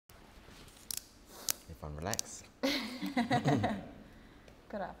microphone, relax.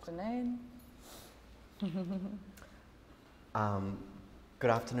 Good afternoon. Good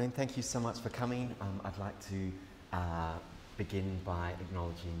afternoon, thank you so much for coming. I'd like to begin by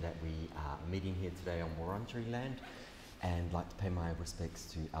acknowledging that we are meeting here today on Wurundjeri land, and like to pay my respects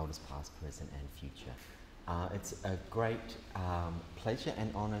to elders past, present and future. It's a great pleasure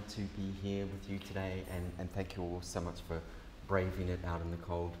and honour to be here with you today, and thank you all so much for braving it out in the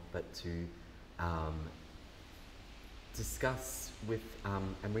cold, but to discuss with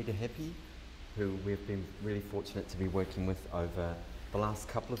Amrita Hepi, who we've been really fortunate to be working with over the last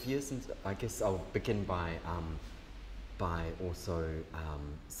couple of years. And I guess I'll begin by also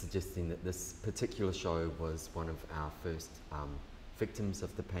suggesting that this particular show was one of our first victims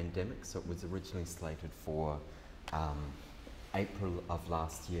of the pandemic. So it was originally slated for April of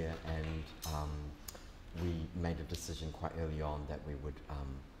last year, and we made a decision quite early on that we would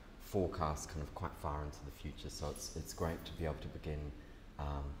forecast kind of quite far into the future. So it's great to be able to begin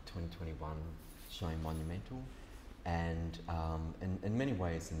 2021 showing Monumental, and in many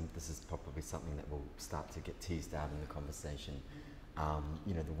ways, and this is probably something that will start to get teased out in the conversation,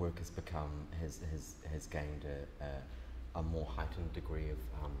 you know, the work has gained a more heightened degree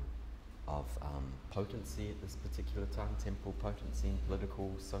of potency at this particular time, temporal potency,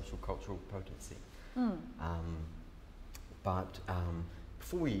 political, social, cultural potency.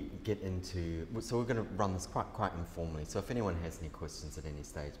 Before we get into, so we're going to run this quite informally. So if anyone has any questions at any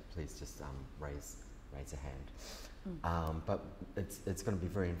stage, please just raise a hand. But it's going to be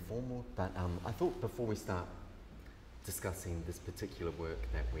very informal. But I thought before we start discussing this particular work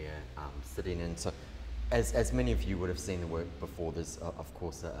that we're sitting in, so as many of you would have seen the work before, there's of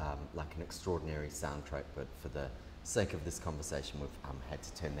course like an extraordinary soundtrack. But for the sake of this conversation, we've had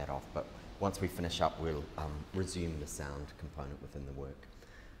to turn that off. But once we finish up, we'll resume the sound component within the work.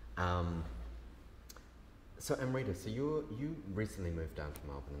 So Amrita, so you recently moved down to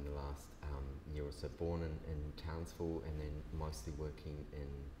Melbourne in the last year or so, born in Townsville and then mostly working in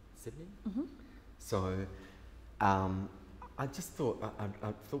Sydney. So I just thought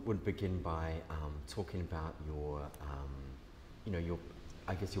I thought we'd begin by talking about your you know, your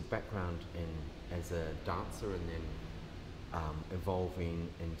background as a dancer, and then evolving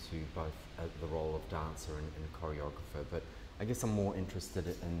into both the role of dancer and choreographer. But I guess I'm more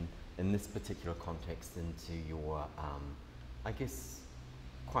interested in this particular context into your, I guess,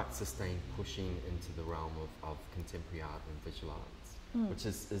 quite sustained pushing into the realm of contemporary art and visual arts, which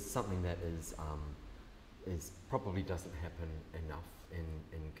is something that is probably doesn't happen enough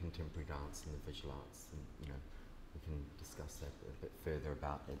in contemporary dance and the visual arts. And, you know, we can discuss that a bit further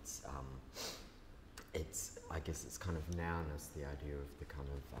about its I guess it's kind of nowness, the idea of the kind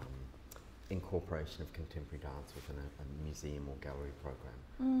of incorporation of contemporary dance within a museum or gallery program.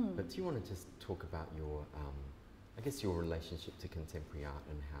 But do you want to just talk about your, I guess, your relationship to contemporary art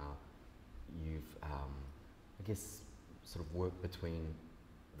and how you've, I guess, sort of worked between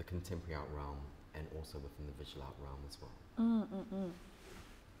the contemporary art realm and also within the visual art realm as well?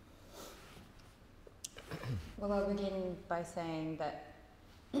 Well, I'll begin by saying that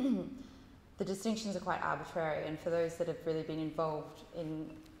the distinctions are quite arbitrary, and for those that have really been involved in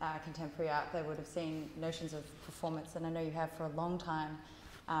contemporary art, they would have seen notions of performance, and I know you have for a long time,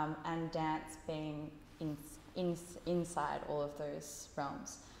 and dance being inside all of those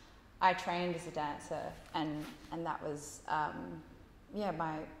realms. I trained as a dancer, and that was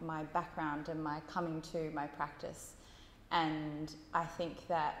my background and my coming to my practice. And I think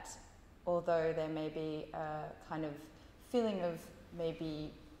that although there may be a kind of feeling of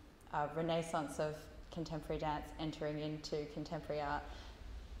maybe a renaissance of contemporary dance entering into contemporary art,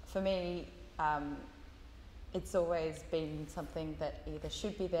 for me, it's always been something that either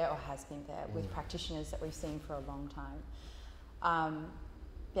should be there or has been there with practitioners that we've seen for a long time.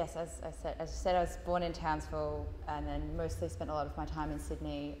 Yes, as I said, I was born in Townsville and then mostly spent a lot of my time in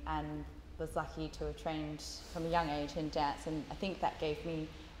Sydney, and was lucky to have trained from a young age in dance, and I think that gave me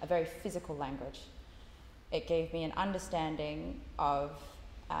a very physical language. It gave me an understanding of,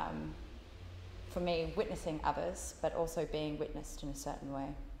 for me, witnessing others, but also being witnessed in a certain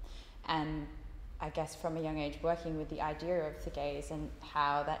way. And I guess from a young age, working with the idea of the gaze and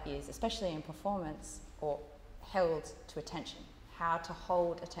how that is, especially in performance, or held to attention, how to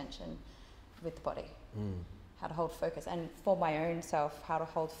hold attention with the body, how to hold focus, and for my own self, how to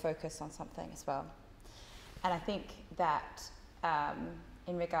hold focus on something as well. And I think that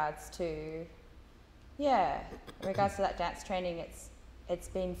in regards to that dance training, it's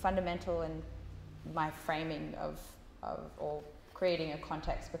been fundamental in my framing of or creating a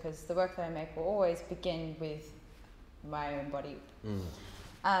context, because the work that I make will always begin with my own body.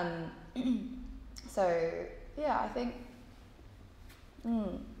 So yeah, I think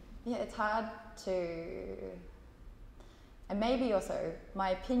yeah, it's hard to, and maybe also my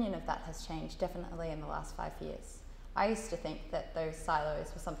opinion of that has changed definitely in the last 5 years. I used to think that those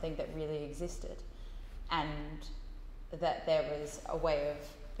silos were something that really existed, and that there was a way of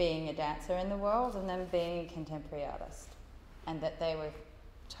being a dancer in the world and then being a contemporary artist, and that they were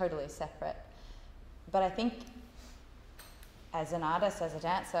totally separate. But I think as an artist, as a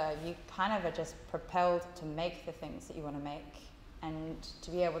dancer, you kind of are just propelled to make the things that you want to make, and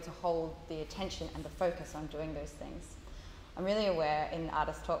to be able to hold the attention and the focus on doing those things. I'm really aware in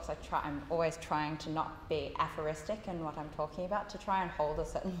artist talks, I'm always trying to not be aphoristic in what I'm talking about, to try and hold a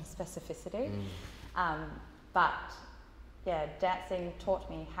certain specificity. But yeah, dancing taught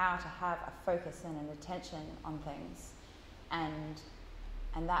me how to have a focus and an attention on things. And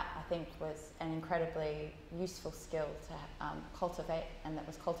that, I think, was an incredibly useful skill to cultivate, and that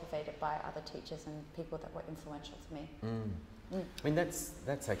was cultivated by other teachers and people that were influential to me. I mean,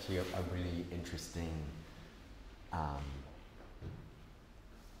 that's actually a really interesting,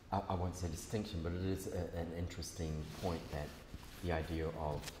 I won't say distinction, but it is an interesting point, that the idea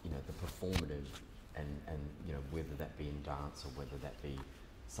of, you know, the performative and you know, whether that be in dance or whether that be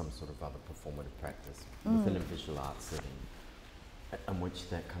some sort of other performative practice within a visual art setting, in which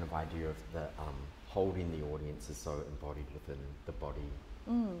that kind of idea of the holding the audience is so embodied within the body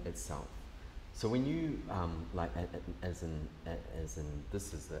itself. So when you like, as in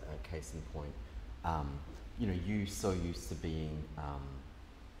this is a case in point, you know, you so used to being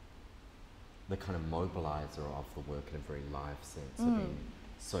the kind of mobilizer of the work in a very live sense, of being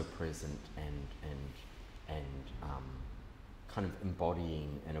so present and kind of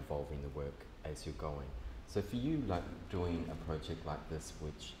embodying and evolving the work as you're going. So for you, like doing a project like this,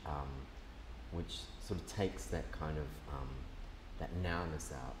 which sort of takes that kind of that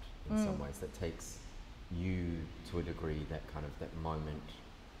nowness out in some ways, that takes you to a degree, that kind of that moment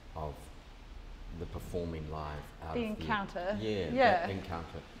of the performing live out the of encounter. That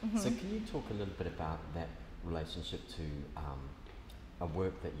encounter. So can you talk a little bit about that relationship to a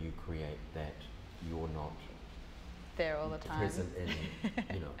work that you create, that you're not there all the time, present in,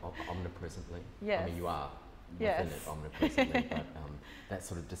 you know, omnipresently? Yes. I mean, you are within it omnipresently, but that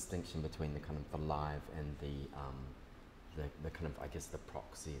sort of distinction between the kind of the live and the kind of, I guess, the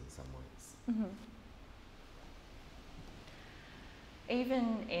proxy in some ways.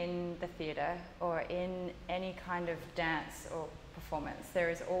 Even in the theatre or in any kind of dance or performance, there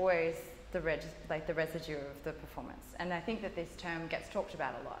is always the residue of the performance. And I think that this term gets talked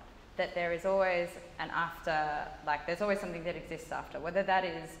about a lot, that there is always an after, like there's always something that exists after, whether that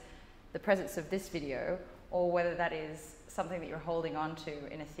is the presence of this video or whether that is something that you're holding on to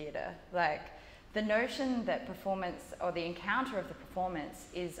in a theatre. Like, the notion that performance or the encounter of the performance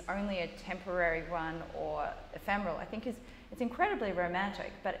is only a temporary one or ephemeral, I think it's incredibly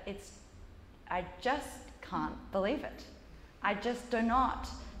romantic, but I just can't believe it. I just do not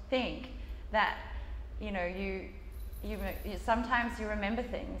think that, you know, you sometimes you remember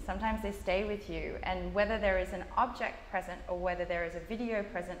things, sometimes they stay with you, and whether there is an object present or whether there is a video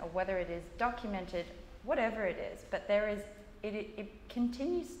present or whether it is documented, whatever it is, but there is, it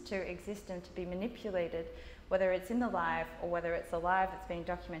continues to exist and to be manipulated, whether it's in the live or whether it's the live that's being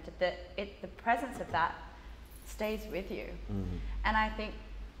documented, that the presence of that stays with you. And I think,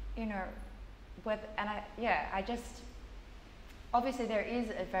 you know, I just, obviously there is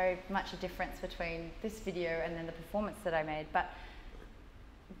a very much a difference between this video and then the performance that I made, but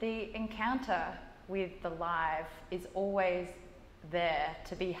the encounter with the live is always there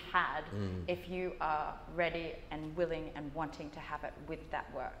to be had if you are ready and willing and wanting to have it with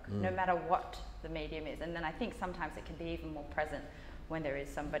that work, no matter what the medium is. And then I think sometimes it can be even more present when there is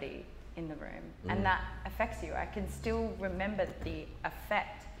somebody in the room, and that affects you. I can still remember the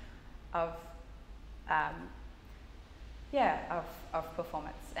effect of of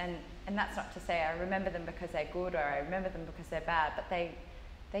performance, and that's not to say I remember them because they're good or I remember them because they're bad, but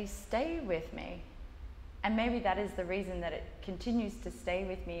they stay with me. And maybe that is the reason that it continues to stay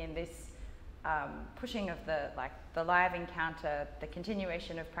with me in this pushing of the live encounter, the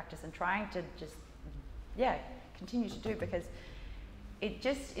continuation of practice, and trying to just continue to do, because it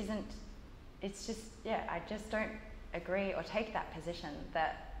just isn't, it's just, I just don't agree or take that position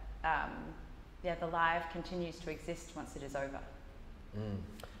that the live continues to exist once it is over.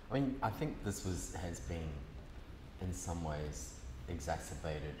 I mean, I think this has been in some ways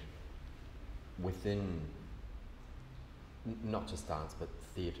exacerbated within not just dance but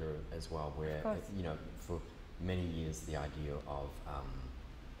theatre as well, where, you know, for many years the idea of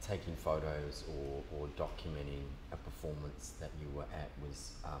taking photos or documenting a performance that you were at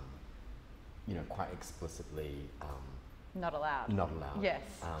was quite explicitly not allowed. Not allowed. Yes.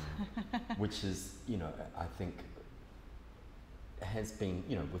 Which is, I think has been,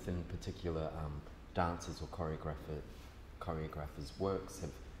 within particular dancers or choreographers' works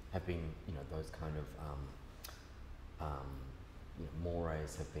have been, those kind of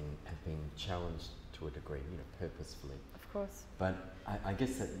mores have been challenged to a degree, purposefully. Of course. But I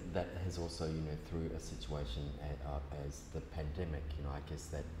guess that has also, through a situation as the pandemic, I guess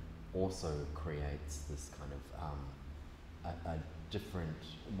that also creates this kind of a different,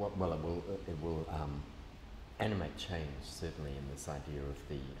 it will animate change, certainly, in this idea of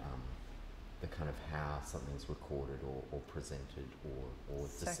the kind of how something's recorded or presented or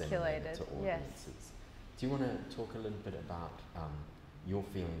disseminated to audiences. Yes. Do you want to talk a little bit about your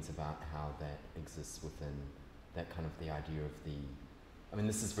feelings about how that exists within that kind of the idea of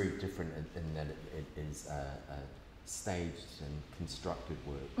this is very different in that it is a staged and constructed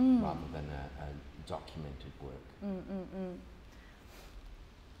work rather than a documented work.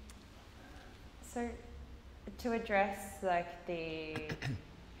 So to address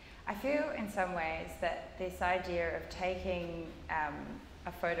I feel in some ways that this idea of taking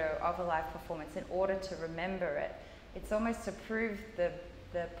a photo of a live performance in order to remember it, it's almost to prove the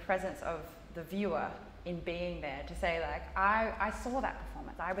presence of the viewer in being there, to say I saw that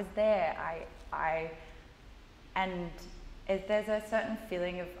performance, I was there, and there's a certain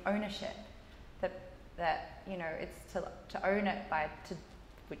feeling of ownership that it's to own it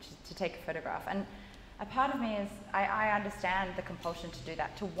which is to take a photograph. And a part of me is, I understand the compulsion to do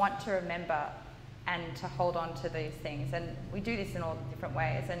that, to want to remember and to hold on to these things. And we do this in all different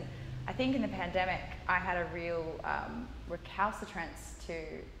ways. And I think in the pandemic, I had a real recalcitrance to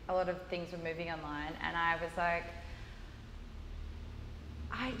a lot of things were moving online. And I was like,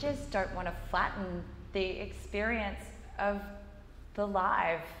 I just don't want to flatten the experience of the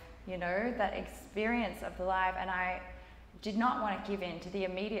live, that experience of the live. And I did not want to give in to the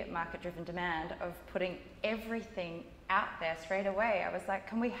immediate market-driven demand of putting everything out there straight away. I was like,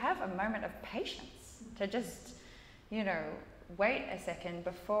 can we have a moment of patience to just, wait a second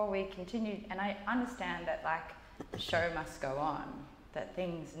before we continue? And I understand that the show must go on, that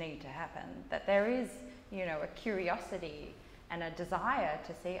things need to happen, that there is, a curiosity and a desire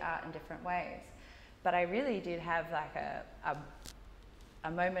to see art in different ways. But I really did have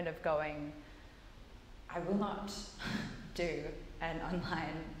a moment of going, I will not do an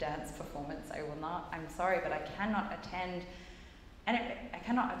online dance performance. I will not. I'm sorry, but I cannot attend, I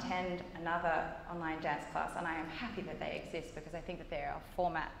cannot attend another online dance class. And I am happy that they exist because I think that they're a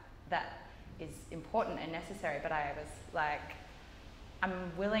format that is important and necessary. But I was like,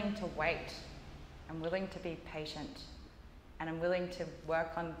 I'm willing to wait. I'm willing to be patient, and I'm willing to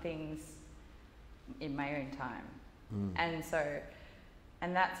work on things in my own time.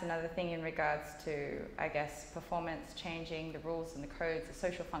 And that's another thing in regards to, I guess, performance changing the rules and the codes, the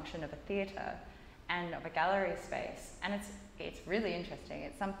social function of a theatre and of a gallery space. And it's really interesting.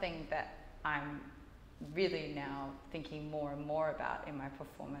 It's something that I'm really now thinking more and more about in my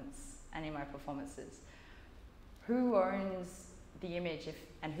performance and in my performances. Who owns the image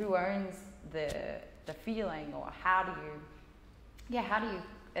and who owns the feeling, or how do you,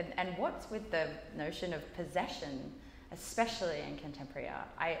 and what's with the notion of possession, especially in contemporary art?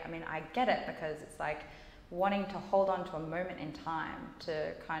 I get it, because it's like wanting to hold on to a moment in time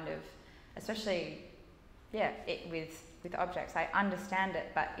to kind of, especially, with objects. I understand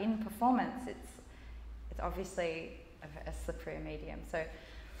it, but in performance, it's obviously a slippery medium. So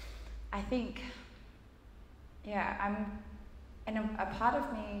I think, a part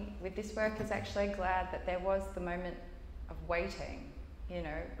of me with this work is actually glad that there was the moment of waiting.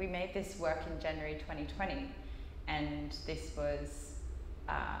 We made this work in January 2020. And this was,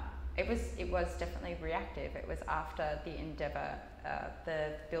 it was definitely reactive. It was after the Endeavour,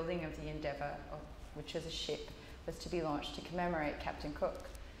 the building of the Endeavour, which was a ship, was to be launched to commemorate Captain Cook.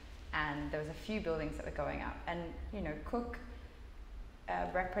 And there was a few buildings that were going up. And, Cook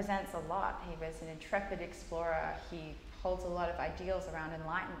represents a lot. He was an intrepid explorer. He holds a lot of ideals around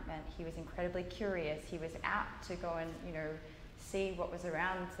enlightenment. He was incredibly curious. He was out to go and, see what was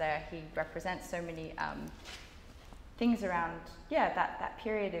around there. He represents so many things around, that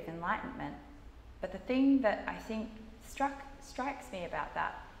period of enlightenment. But the thing that I think strikes me about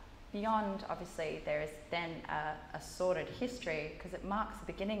that, beyond obviously there is then a sordid history, because it marks the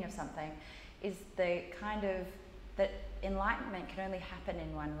beginning of something, is the kind of, that enlightenment can only happen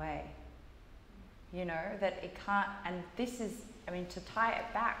in one way. That it can't, and this is, to tie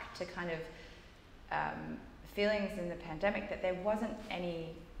it back to kind of feelings in the pandemic, that there wasn't any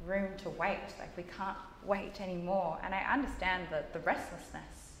room to wait, we can't wait anymore. And I understand the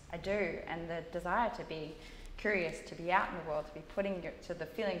restlessness, I do, and the desire to be curious, to be out in the world, to be putting it to the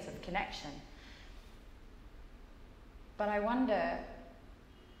feelings of connection. But I wonder,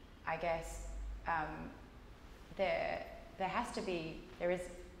 I guess, there is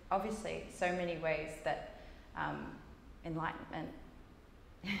obviously so many ways that enlightenment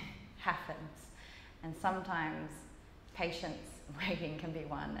happens, and sometimes patience, waiting can be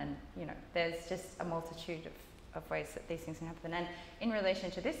one, and there's just a multitude of ways that these things can happen. And in relation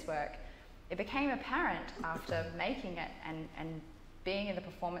to this work, it became apparent after making it and being in the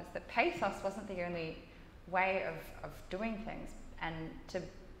performance that pathos wasn't the only way of doing things, and to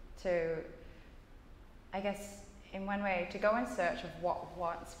I guess in one way to go in search of what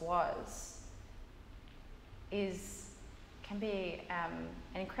once was can be an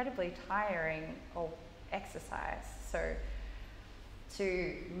incredibly tiring exercise. So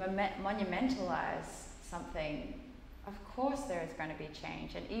to monumentalize something, of course there is going to be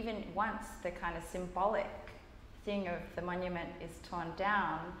change, and even once the kind of symbolic thing of the monument is torn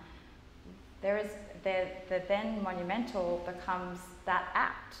down, the then monumental becomes that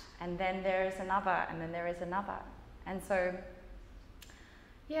act, and then there is another, and then there is another. And so,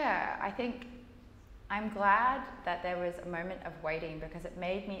 yeah, I think I'm glad that there was a moment of waiting, because it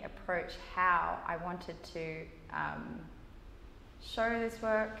made me approach how I wanted to show this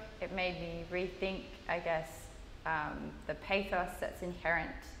work. It made me rethink, I guess, the pathos that's inherent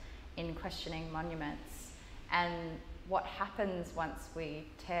in questioning monuments, and what happens once we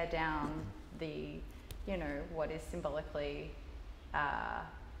tear down the, what is symbolically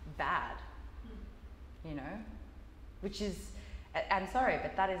bad, which is, I'm sorry,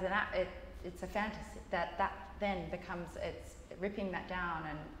 but that is it's a fantasy. That then becomes, it's ripping that down,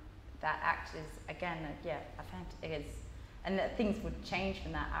 and that act is, again, a fantasy. And that things would change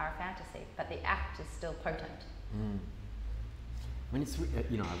from that are a fantasy, but the act is still potent. Mm. I mean, it's,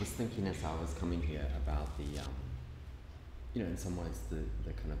 I was thinking as I was coming here about the, in some ways the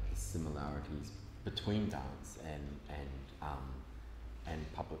kind of the similarities between dance and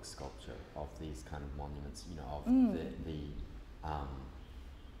public sculpture of these kind of monuments,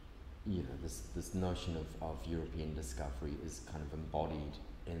 this notion of European discovery is kind of embodied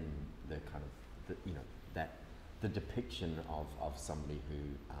in the kind of, the depiction of somebody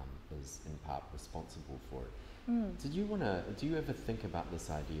who is in part responsible for it. Mm. Do you ever think about this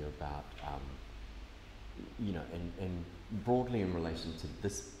idea about, and broadly in relation to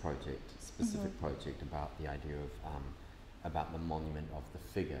this project, specific project, about the idea of, about the monument of the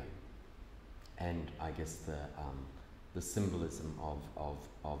figure, and I guess the symbolism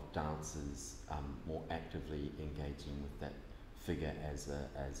of dancers more actively engaging with that figure as a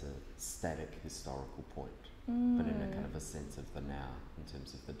static historical point, but in a kind of a sense of the now in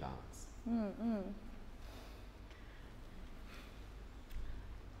terms of the dance.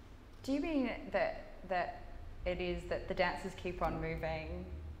 Do you mean that it is that the dancers keep on moving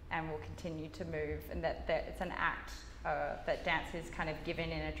and will continue to move, and that it's an act that dance is kind of given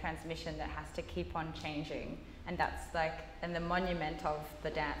in a transmission that has to keep on changing, and that's and the monument of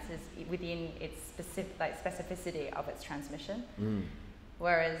the dance is within its specificity of its transmission,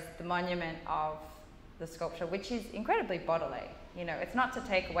 whereas the monument of the sculpture, which is incredibly bodily, it's not to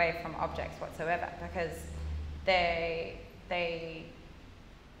take away from objects whatsoever, because there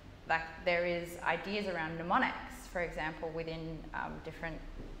is ideas around mnemonics, for example, within different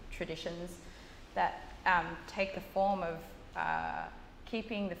traditions that take the form of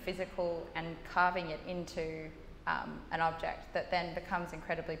keeping the physical and carving it into an object that then becomes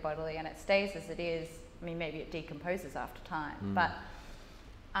incredibly bodily, and it stays as it is. I mean, maybe it decomposes after time, but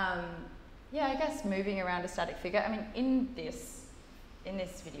I guess moving around a static figure. I mean, in this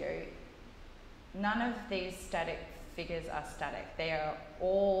video, none of these static figures are static. They've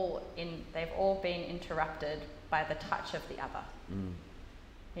all been interrupted by the touch of the other.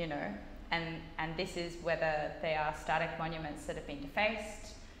 And this is whether they are static monuments that have been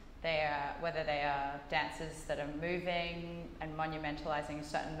defaced, whether they are dancers that are moving and monumentalizing a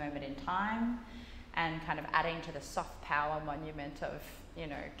certain moment in time, and kind of adding to the soft power monument of,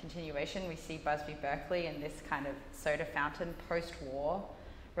 continuation. We see Busby Berkeley in this kind of soda fountain post-war,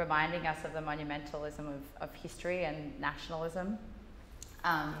 reminding us of the monumentalism of history and nationalism.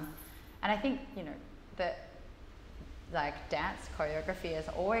 And I think, that dance choreography has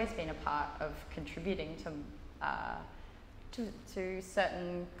always been a part of contributing to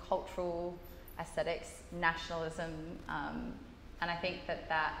certain cultural aesthetics, nationalism, and I think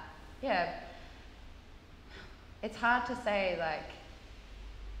that it's hard to say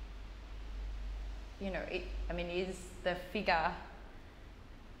is the figure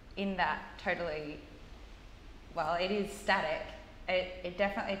in that totally, well, it is static, it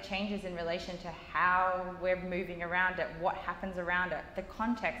definitely changes in relation to how we're moving around it, what happens around it. The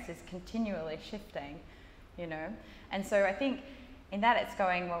context is continually shifting, you know? And so I think in that it's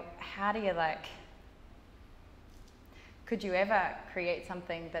going, well, how do you like, could you ever create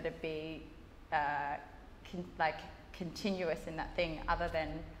something that'd be continuous in that thing other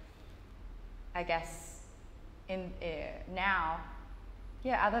than, I guess, now,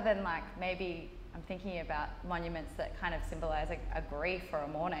 yeah, other than like maybe I'm thinking about monuments that kind of symbolize a grief or a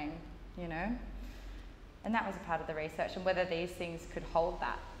mourning, you know? And that was a part of the research, and whether these things could hold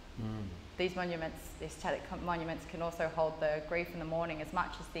that. These monuments, these static monuments can also hold the grief and the mourning as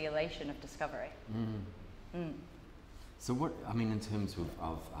much as the elation of discovery. So what, I mean, in terms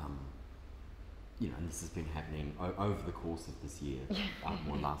of you know, and this has been happening over the course of this year,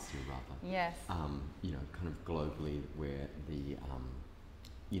 or last year rather. Yes. You know, kind of globally, where the,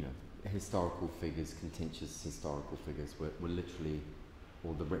 you know, historical figures, contentious historical figures were literally,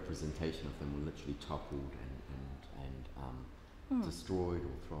 or the representation of them were literally toppled and destroyed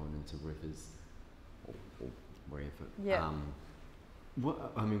or thrown into rivers or wherever. Yeah.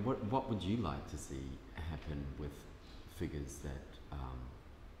 What would you like to see happen with figures that,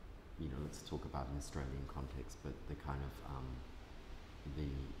 you know, let's talk about an Australian context, but the kind of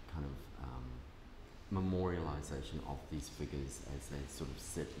memorialisation of these figures as they sort of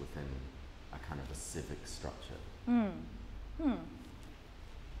sit within a kind of a civic structure?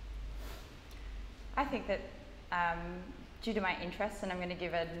 I think that due to my interests, and I'm going to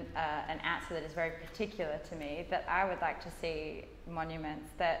give an answer that is very particular to me, that I would like to see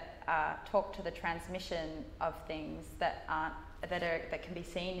monuments that talk to the transmission of things that can be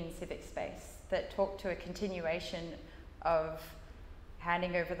seen in civic space, that talk to a continuation of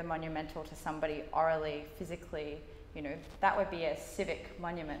handing over the monumental to somebody orally, physically. You know, that would be a civic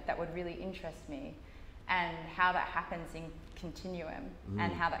monument that would really interest me, and how that happens in continuum,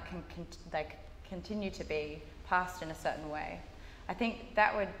 and how that can continue to be passed in a certain way. I think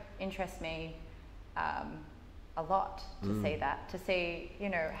that would interest me a lot to see that, to see, you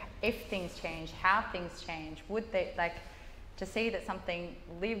know, if things change, how things change, would they, like, to see that something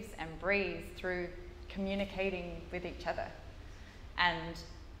lives and breathes through communicating with each other. And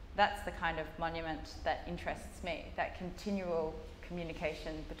that's the kind of monument that interests me, that continual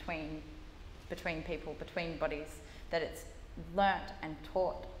communication between people, between bodies, that it's learnt and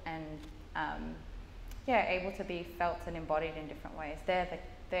taught and able to be felt and embodied in different ways.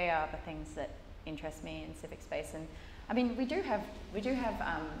 They are the things that interest me in civic space. And I mean,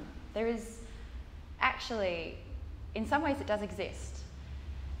 there is actually, in some ways it does exist.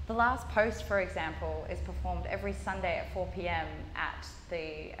 The Last Post, for example, is performed every Sunday at 4 p.m. at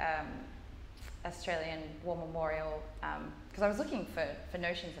the Australian War Memorial, because I was looking for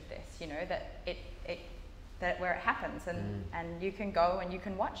notions of this, you know, that where it happens, and you can go and you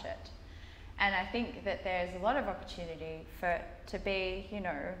can watch it. And I think that there's a lot of opportunity to be, you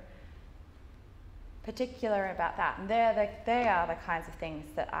know, particular about that. And they are the kinds of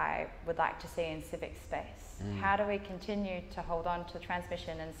things that I would like to see in civic space. How do we continue to hold on to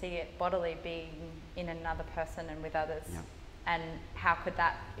transmission and see it bodily being in another person and with others? Yeah. And how could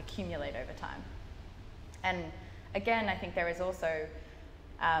that accumulate over time? And again, I think there is also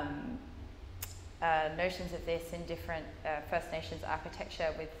notions of this in different First Nations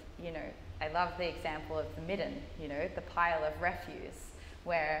architecture with, you know, I love the example of the midden, you know, the pile of refuse,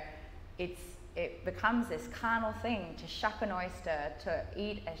 where it becomes this carnal thing to shuck an oyster, to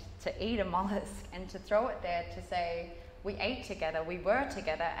eat a mollusk, and to throw it there to say, we ate together, we were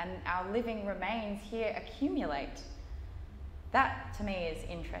together, and our living remains here accumulate. That to me is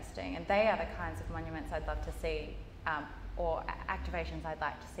interesting, and they are the kinds of monuments I'd love to see, or activations I'd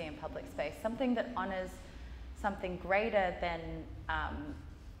like to see in public space. Something that honours something greater than, I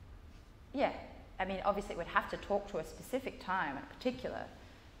mean, obviously it would have to talk to a specific time in particular,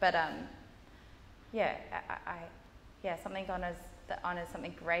 but something that honours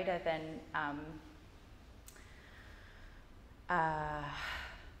something greater than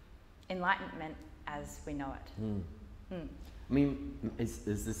enlightenment as we know it. I mean, is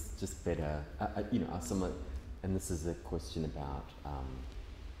this just better? You know, are some, and this is a question about,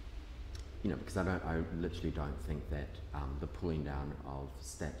 you know, because I literally don't think that the pulling down of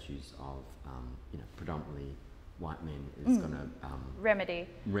statues of, you know, predominantly white men is going to remedy.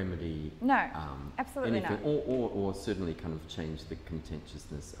 No, absolutely anything, not. Or certainly kind of change the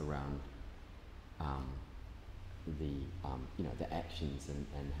contentiousness around the you know, the actions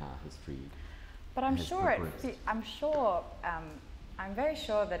and how history. But I'm very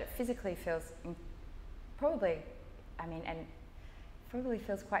sure that it physically feels probably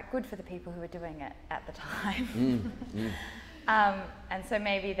feels quite good for the people who were doing it at the time. And so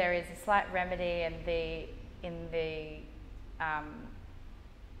maybe there is a slight remedy in the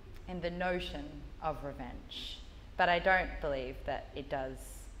notion of revenge, but I don't believe that it does.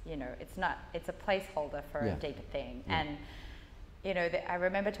 You know, it's a placeholder for a deeper thing. And you know, I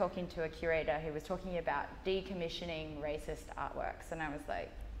remember talking to a curator who was talking about decommissioning racist artworks, and I was like,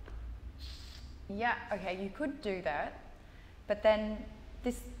 yeah, okay, you could do that, but then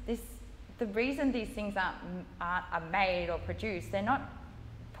the reason these things are made or produced, they're not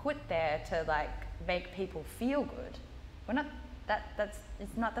put there to like make people feel good. We're not that's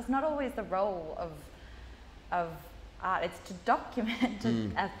not always the role of art. It's to document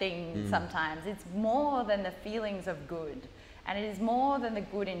a thing sometimes. It's more than the feelings of good, and it is more than the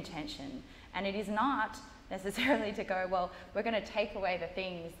good intention, and it is not necessarily to go, well, we're going to take away the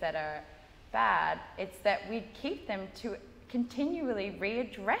things that are bad. It's that we keep them to continually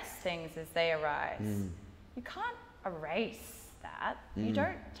readdress things as they arise. You can't erase that. You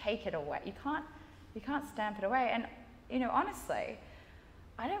don't take it away. You can't stamp it away. And you know, honestly,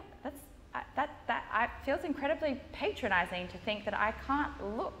 that feels incredibly patronizing to think that I can't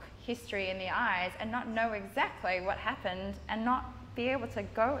look history in the eyes and not know exactly what happened and not be able to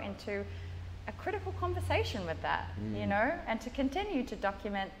go into a critical conversation with that, you know, and to continue to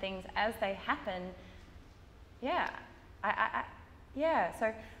document things as they happen.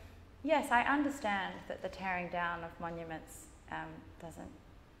 So yes, I understand that the tearing down of monuments doesn't,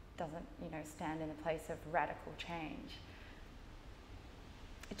 you know, stand in a place of radical change.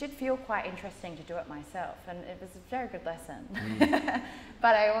 It did feel quite interesting to do it myself, and it was a very good lesson.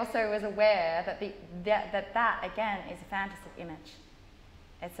 But I also was aware that that again is a fantasy image.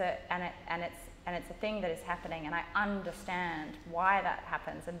 It's a thing that is happening, and I understand why that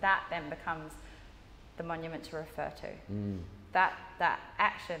happens, and that then becomes the monument to refer to. That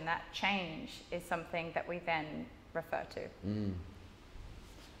action, that change, is something that we then refer to. I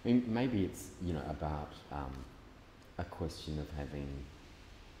mean, maybe it's, you know, about a question of having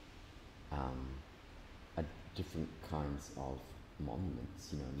a different kinds of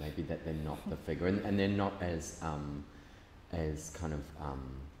monuments. You know, maybe that they're not the figure, and they're not as kind of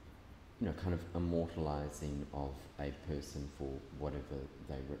you know, kind of immortalizing of a person for whatever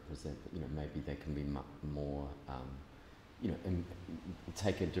they represent. You know, maybe they can be more you know, and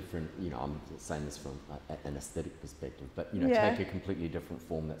take a different, you know, I'm saying this from an aesthetic perspective, but, you know, take a completely different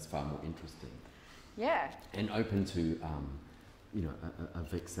form that's far more interesting. Yeah. And open to, you know, a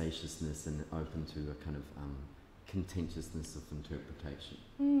vexatiousness, and open to a kind of contentiousness of interpretation.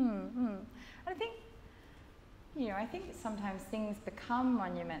 I think, you know, I think sometimes things become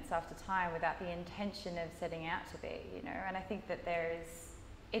monuments after time without the intention of setting out to be, you know, and I think that there is,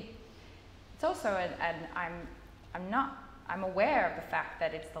 it's also I'm aware of the fact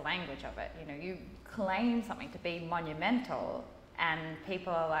that it's the language of it. You know, you claim something to be monumental, and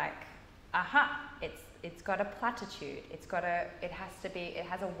people are like, aha, it's got a platitude. It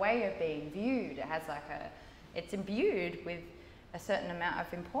has a way of being viewed. It has like it's imbued with a certain amount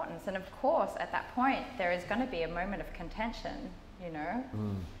of importance. And of course, at that point, there is going to be a moment of contention, you know.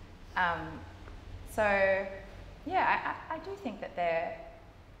 So, yeah, I do think that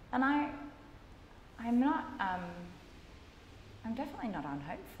and I'm definitely not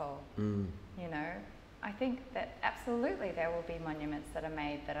unhopeful, you know. I think that absolutely there will be monuments that are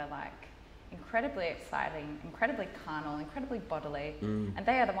made that are like incredibly exciting, incredibly carnal, incredibly bodily, and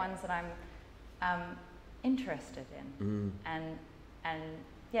they are the ones that I'm interested in, and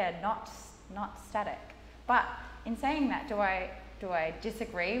yeah, not static. But in saying that, do I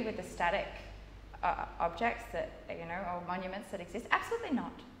disagree with the static objects that, you know, or monuments that exist? Absolutely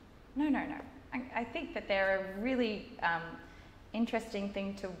not. No. I think that they're a really interesting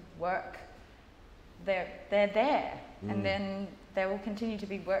thing to work. They're there, and then they will continue to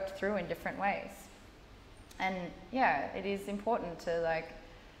be worked through in different ways. And yeah, it is important to like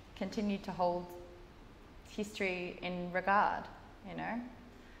continue to hold history in regard, you know,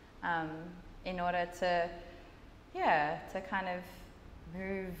 in order to kind of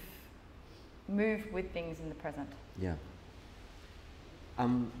move with things in the present. Yeah.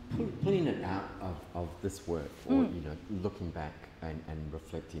 Pulling it out of this work, or you know, looking back and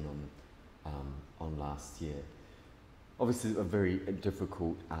reflecting on last year, obviously a very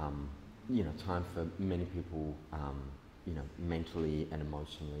difficult you know, time for many people, you know, mentally and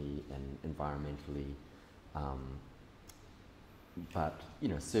emotionally and environmentally, but you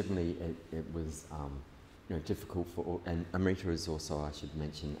know, certainly it was you know, difficult for all, and Amrita is also, I should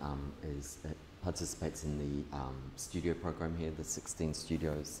mention, participates in the studio program here, the 16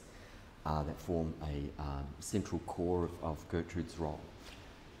 studios that form a central core of Gertrude's role.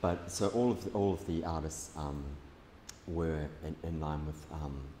 But so all of the artists were in line with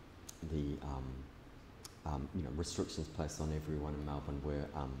the restrictions placed on everyone in Melbourne,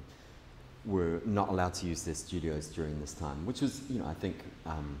 were not allowed to use their studios during this time, which was, I think,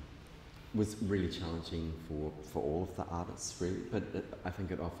 was really challenging for all of the artists, really. But I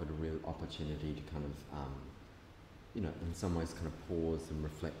think it offered a real opportunity to kind of, in some ways, kind of pause and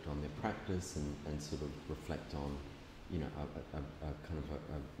reflect on their practice and sort of reflect on, a kind of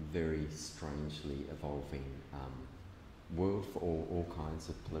a very strangely evolving world for all kinds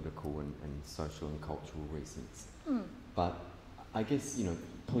of political and social and cultural reasons. But I guess,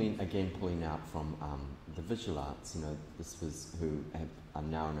 pulling out from the visual arts, this was who are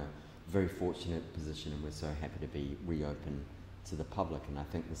now in a very fortunate position, and we're so happy to be reopened to the public. And I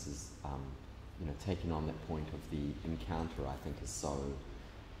think this is, taking on that point of the encounter, I think is so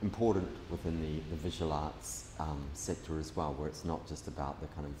important within the visual arts sector as well, where it's not just about the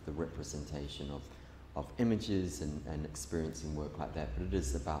kind of the representation of images and experiencing work like that, but it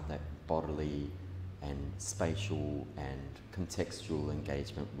is about that bodily and spatial and contextual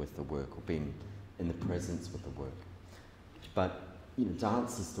engagement with the work, or being in the presence with the work. But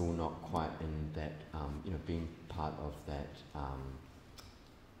dance is still not quite in that, being part of that,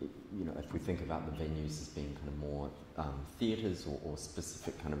 if we think about the venues as being kind of more theatres or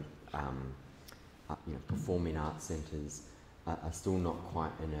specific kind of, performing arts centres, are still not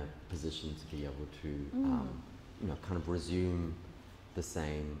quite in a position to be able to, kind of resume the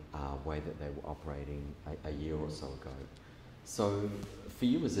same way that they were operating a year or so ago. So for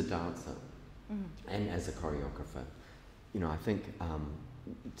you as a dancer and as a choreographer, I think,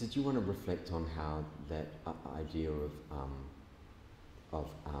 did you want to reflect on how that idea of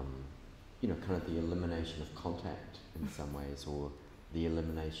kind of the elimination of contact in some ways, or the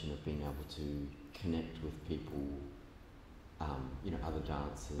elimination of being able to connect with people, other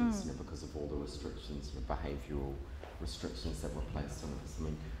dancers, because of all the restrictions, behavioural restrictions that were placed on us? I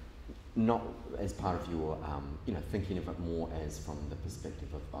mean, not as part of your, thinking of it more as from the perspective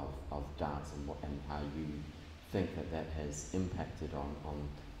of dance and how you think that has impacted on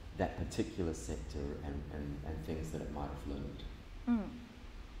that particular sector and things that it might have learned.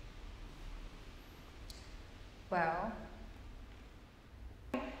 Well,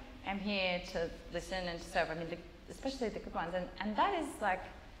 I'm here to listen and to serve. I mean, especially the good ones, and that is like,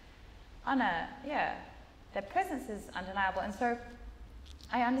 their presence is undeniable. And so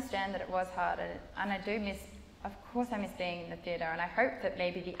I understand that it was hard, and I do miss, of course I miss being in the theatre, and I hope that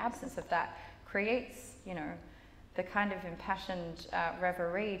maybe the absence of that creates, the kind of impassioned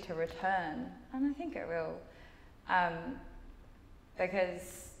reverie to return, and I think it will,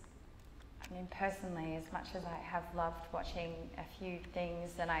 because, I mean, personally, as much as I have loved watching a few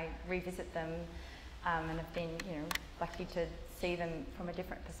things and I revisit them, and have been, lucky to see them from a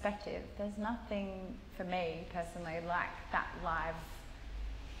different perspective, there's nothing for me personally like that live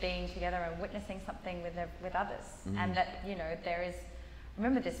being together and witnessing something with others. And that, there is,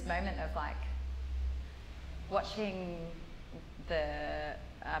 remember this moment of like watching the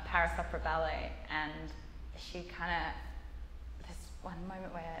Paris Opera Ballet, and she kind of, this one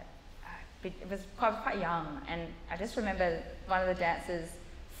moment where it was quite young, and I just remember one of the dancers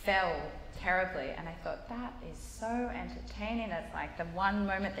fell terribly, and I thought, that is so entertaining. That's like the one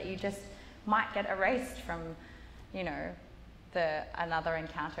moment that you just might get erased from, another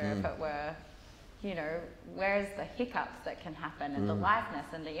encounter if it were, where's the hiccups that can happen, and the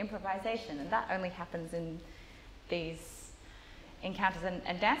liveness and the improvisation, and that only happens in these encounters,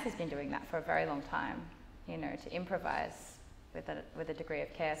 and dance has been doing that for a very long time, to improvise with a degree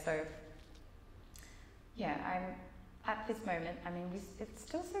of care. So yeah, I'm at this moment, I mean, it's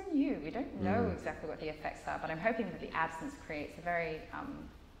still so new. We don't know exactly what the effects are, but I'm hoping that the absence creates a very,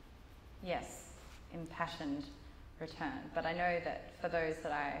 impassioned return. But I know that for those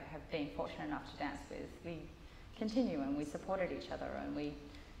that I have been fortunate enough to dance with, we continue and we supported each other and we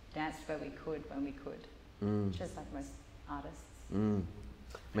danced where we could, when we could, just like most artists. I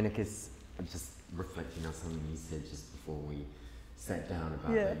mean, I guess I'm just reflecting on something you said just before we sat down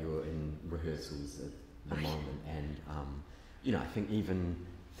about that you were in rehearsals at the moment, and I think even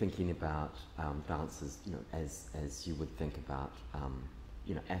thinking about dancers, as you would think about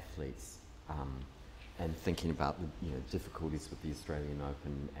athletes, and thinking about the difficulties with the Australian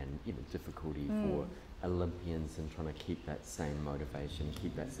Open, and difficulty for Olympians, and trying to keep that same motivation,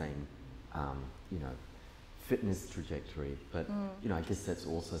 keep that same fitness trajectory. But I guess that's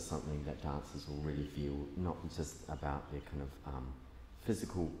also something that dancers will really feel, not just about their kind of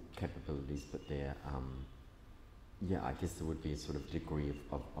physical capabilities, but their, I guess there would be a sort of degree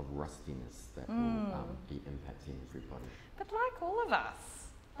of rustiness that will be impacting everybody. But like all of us,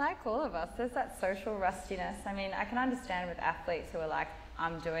 like all of us, there's that social rustiness. I mean, I can understand with athletes who are like,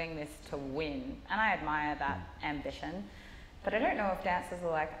 I'm doing this to win, and I admire that ambition. But I don't know if dancers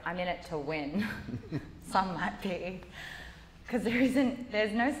are like, I'm in it to win. Some might be. Because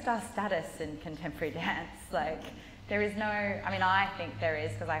there's no star status in contemporary dance. Like, there is no, I mean, I think there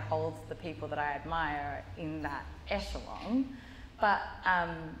is, because I hold the people that I admire in that echelon. But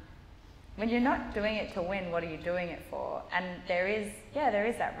when you're not doing it to win, what are you doing it for? And there is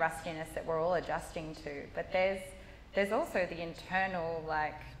that rustiness that we're all adjusting to. But there's also the internal,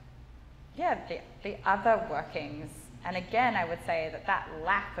 like, the other workings. And again, I would say that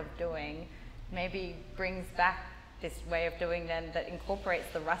lack of doing maybe brings back this way of doing then that incorporates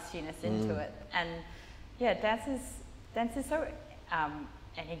the rustiness into it. And yeah, dance is so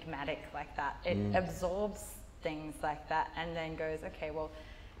enigmatic like that. It absorbs things like that and then goes, okay, well,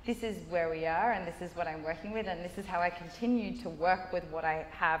 this is where we are and this is what I'm working with and this is how I continue to work with what I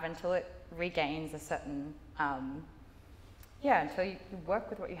have until it regains a certain, until you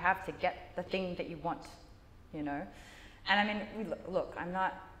work with what you have to get the thing that you want, you know? And I mean, look,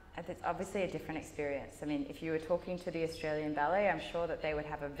 it's obviously a different experience. I mean, if you were talking to the Australian Ballet, I'm sure that they would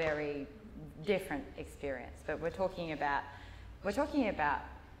have a very different experience. But we're talking about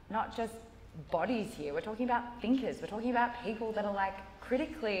not just bodies here, we're talking about thinkers, we're talking about people that are like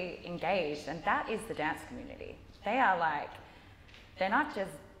critically engaged, and that is the dance community. They are like, they're not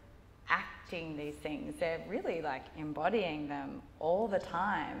just acting these things, they're really like embodying them all the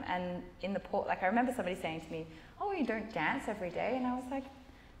time. And in the like I remember somebody saying to me, oh, you don't dance every day? And I was like,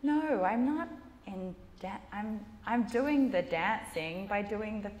 no, I'm not I'm doing the dancing by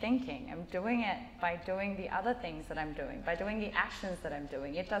doing the thinking. I'm doing it by doing the other things that I'm doing, by doing the actions that I'm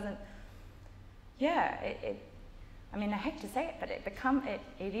doing. It doesn't, I mean, I hate to say it, but it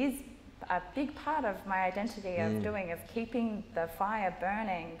is a big part of my identity of keeping the fire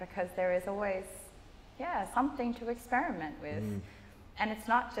burning, because there is always, something to experiment with. And it's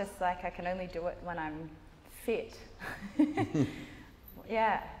not just like I can only do it when I'm fit.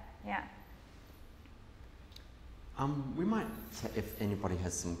 We might, if anybody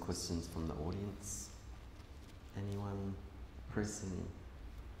has some questions from the audience. Anyone pressing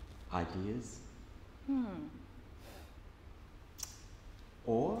ideas?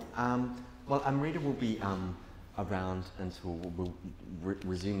 Or, well, Amrita will be around until we'll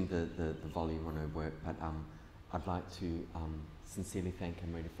resume the volume on her work, but I'd like to sincerely thank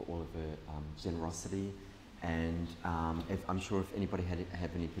Amrita for all of her generosity. And I'm sure if anybody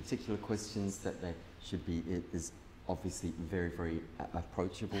have any particular questions, that they should be, it is obviously very, very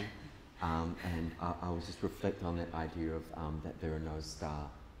approachable. And I will just reflect on that idea of that there are no star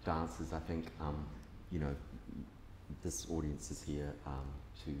dancers. I think, you know, this audience is here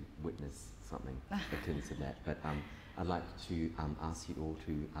to witness something akin to that. But I'd like to ask you all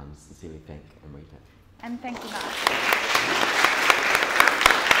to sincerely thank Amrita. And thank you, Mark.